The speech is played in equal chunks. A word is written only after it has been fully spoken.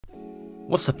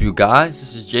What's up, you guys?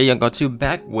 This is Jay Young2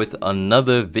 back with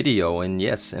another video, and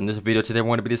yes, in this video today we're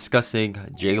going to be discussing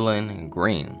Jalen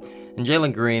Green. And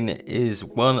Jalen Green is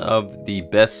one of the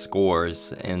best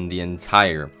scorers in the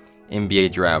entire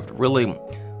NBA draft. Really,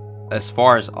 as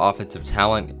far as offensive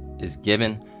talent is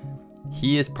given,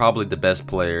 he is probably the best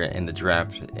player in the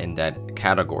draft in that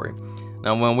category.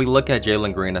 Now, when we look at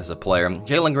Jalen Green as a player,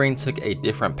 Jalen Green took a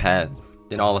different path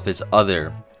than all of his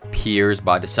other peers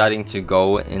by deciding to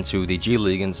go into the G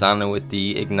League and signing with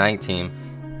the Ignite team,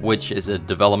 which is a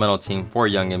developmental team for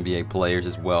young NBA players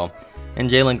as well. And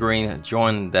Jalen Green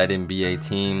joined that NBA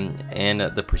team in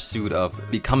the pursuit of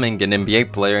becoming an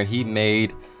NBA player. He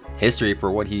made history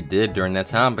for what he did during that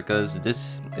time, because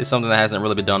this is something that hasn't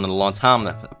really been done in a long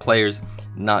time. Players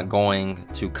not going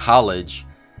to college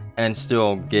and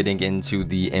still getting into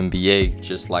the NBA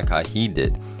just like how he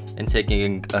did, and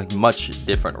taking a much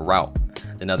different route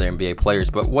than other NBA players.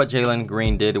 But what Jalen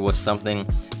Green did was something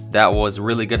that was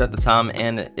really good at the time,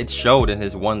 and it showed in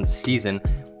his one season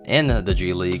in the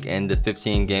G League and the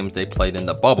 15 games they played in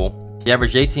the bubble. He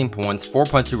averaged 18 points,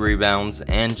 4.2 rebounds,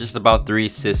 and just about 3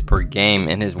 assists per game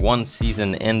in his one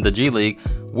season in the G League,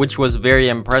 which was very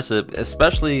impressive,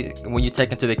 especially when you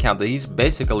take into account that he's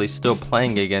basically still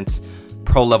playing against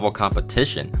pro-level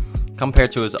competition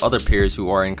compared to his other peers who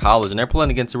are in college, and they're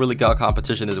playing against a really good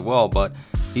competition as well. But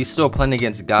he's still playing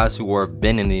against guys who have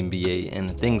been in the NBA and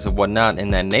things of whatnot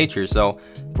in that nature. So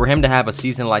for him to have a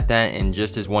season like that in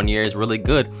just his 1 year is really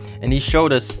good, and he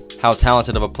showed us how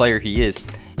talented of a player he is.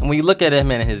 And when you look at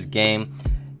him in his game,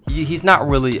 he's not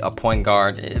really a point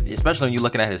guard, especially when you're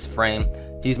looking at his frame.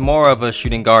 He's more of a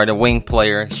shooting guard, a wing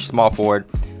player, small forward,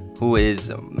 who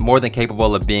is more than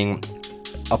capable of being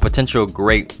a potential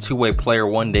great two-way player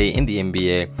one day in the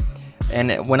NBA.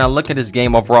 And when I look at his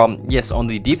game overall, yes, on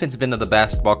the defensive end of the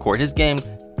basketball court, his game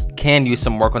can use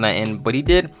some work on that end, but he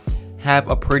did have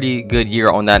a pretty good year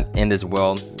on that end as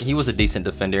well. He was a decent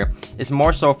defender. It's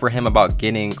more so for him about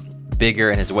getting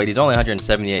bigger in his weight. He's only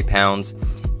 178 pounds.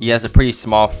 He has a pretty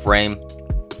small frame,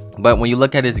 but when you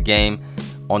look at his game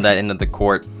on that end of the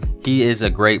court, he is a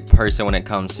great person when it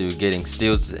comes to getting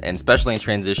steals, and especially in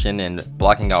transition and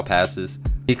blocking out passes.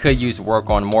 He could use work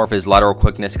on more of his lateral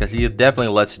quickness, because he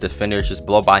definitely lets defenders just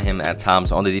blow by him at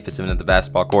times on the defensive end of the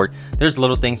basketball court. There's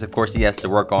little things, of course, he has to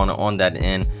work on that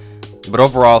end, but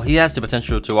overall, he has the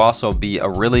potential to also be a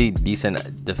really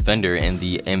decent defender in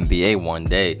the NBA one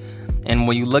day. And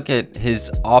when you look at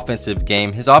his offensive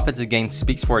game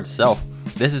speaks for itself.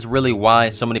 This is really why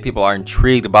so many people are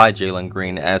intrigued by Jalen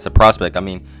Green as a prospect. I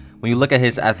mean, when you look at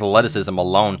his athleticism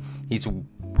alone, he's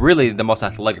really the most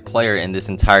athletic player in this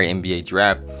entire NBA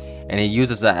draft, and he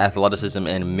uses that athleticism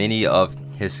in many of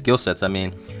his skill sets. I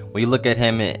mean, when you look at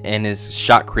him and his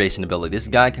shot creation ability, this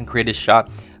guy can create a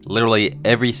shot literally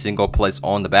every single place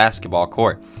on the basketball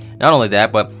court. Not only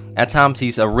that, but at times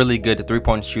he's a really good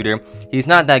three-point shooter. He's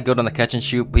not that good on the catch and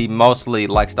shoot, but he mostly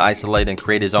likes to isolate and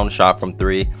create his own shot from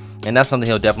three, and that's something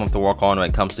he'll definitely have to work on when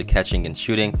it comes to catching and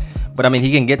shooting. But I mean,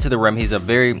 he can get to the rim. He's a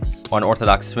very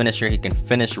unorthodox finisher. He can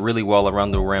finish really well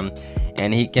around the rim,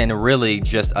 and he can really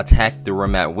just attack the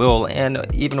rim at will, and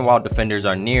even while defenders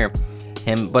are near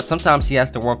him. But sometimes he has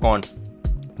to work on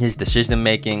his decision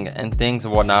making and things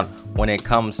and whatnot when it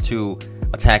comes to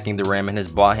attacking the rim and his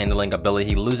ball handling ability.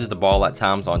 He loses the ball at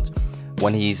times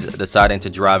when he's deciding to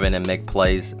drive in and make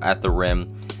plays at the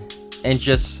rim, and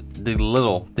just the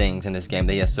little things in this game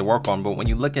that he has to work on. But when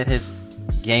you look at his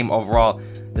game overall,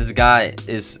 this guy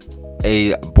is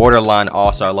a borderline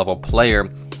all-star level player.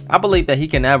 I believe that he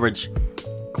can average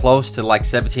close to like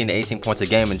 17 to 18 points a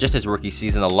game in just his rookie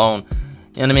season alone.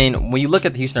 And I mean, when you look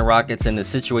at the Houston Rockets and the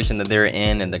situation that they're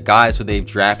in, and the guys who they've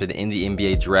drafted in the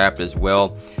NBA draft as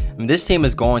well, I mean, this team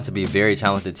is going to be a very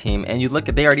talented team. And you look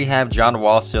at, they already have John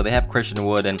Wall still, they have Christian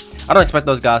Wood, and I don't expect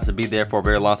those guys to be there for a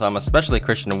very long time, especially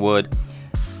Christian Wood.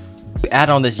 Add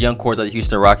on this young core that the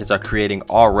Houston Rockets are creating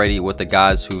already with the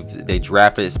guys who they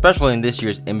drafted, especially in this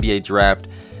year's NBA draft.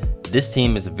 This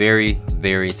team is very,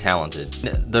 very talented.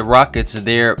 The Rockets,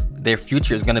 their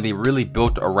future is going to be really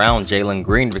built around Jalen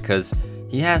Green, because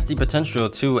he has the potential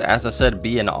to, as I said,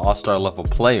 be an all-star level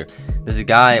player. This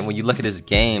guy, when you look at his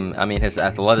game, I mean, his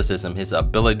athleticism, his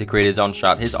ability to create his own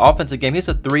shot, his offensive game, he's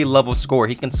a 3-level scorer.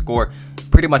 He can score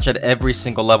pretty much at every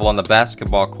single level on the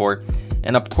basketball court.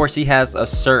 And of course, he has a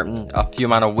few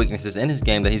amount of weaknesses in his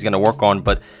game that he's going to work on.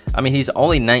 But I mean, he's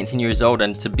only 19 years old,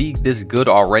 and to be this good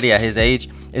already at his age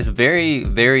is very,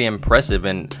 very impressive.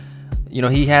 And you know,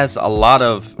 he has a lot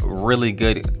of really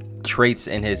good traits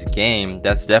in his game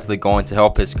that's definitely going to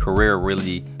help his career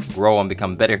really grow and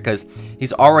become better, because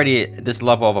he's already at this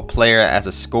level of a player as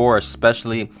a scorer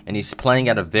especially, and he's playing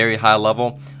at a very high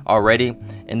level already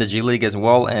in the G League as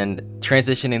well, and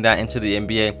transitioning that into the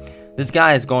NBA. This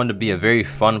guy is going to be a very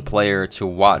fun player to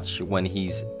watch when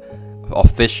he's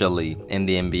officially in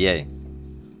the NBA.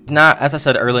 Not, as I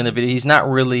said earlier in the video, he's not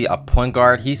really a point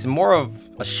guard. He's more of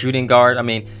a shooting guard. I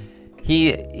mean,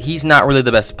 he's not really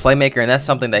the best playmaker, and that's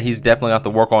something that he's definitely going to have to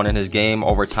work on in his game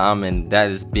over time, and that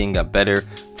is being a better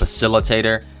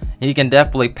facilitator. He can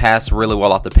definitely pass really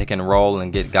well off the pick and roll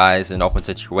and get guys in open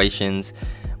situations,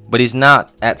 but he's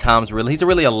not at times really, he's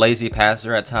really a lazy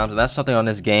passer at times, and that's something on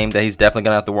his game that he's definitely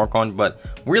gonna have to work on. But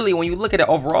really, when you look at it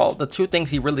overall, the two things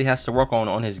he really has to work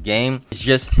on his game is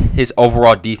just his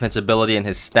overall defense ability and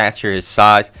his stature, his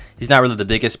size. He's not really the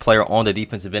biggest player on the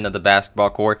defensive end of the basketball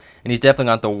court, and he's definitely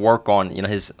gonna have to work on, you know,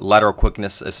 his lateral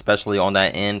quickness, especially on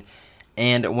that end.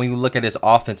 And when you look at his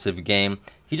offensive game,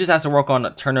 he just has to work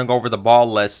on turning over the ball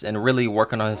less and really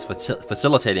working on his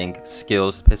facilitating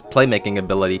skills, his playmaking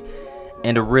ability,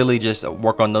 and to really just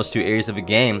work on those two areas of the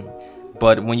game.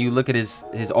 But when you look at his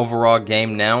overall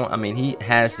game now, I mean, he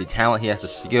has the talent, he has the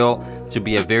skill to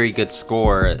be a very good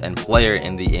scorer and player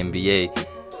in the NBA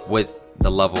with the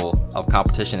level of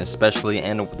competition especially,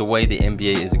 and the way the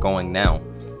NBA is going now.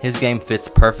 His game fits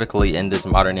perfectly in this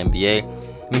modern NBA.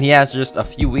 I mean, he has just a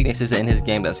few weaknesses in his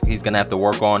game that he's going to have to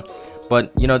work on.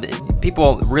 But, you know,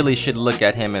 people really should look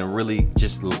at him and really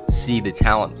just see the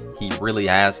talent he really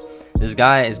has. This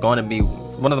guy is going to be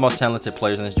one of the most talented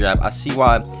players in this draft. I see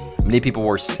why many people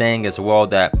were saying as well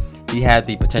that he had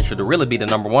the potential to really be the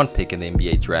 #1 pick in the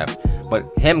NBA draft.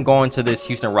 But him going to this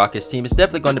Houston Rockets team is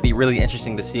definitely going to be really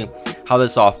interesting to see how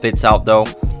this all fits out, though.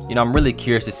 You know, I'm really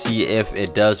curious to see if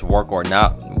it does work or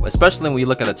not, especially when you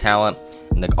look at the talent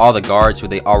and all the guards who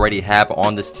they already have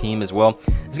on this team as well.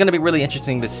 It's going to be really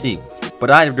interesting to see.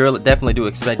 But I definitely do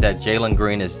expect that Jalen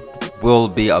Green will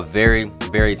be a very,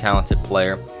 very talented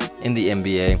player in the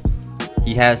NBA.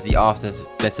 He has the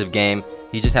offensive game.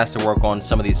 He just has to work on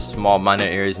some of these small minor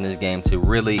areas in his game to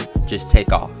really just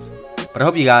take off. But I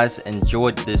hope you guys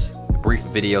enjoyed this brief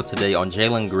video today on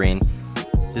Jalen Green.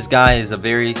 This guy is a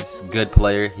very good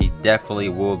player. He definitely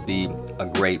will be a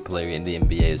great player in the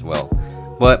NBA as well.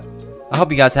 But I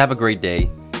hope you guys have a great day.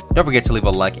 Don't forget to leave a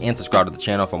like and subscribe to the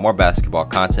channel for more basketball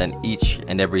content each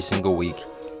and every single week.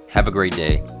 Have a great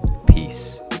day.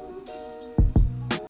 Peace.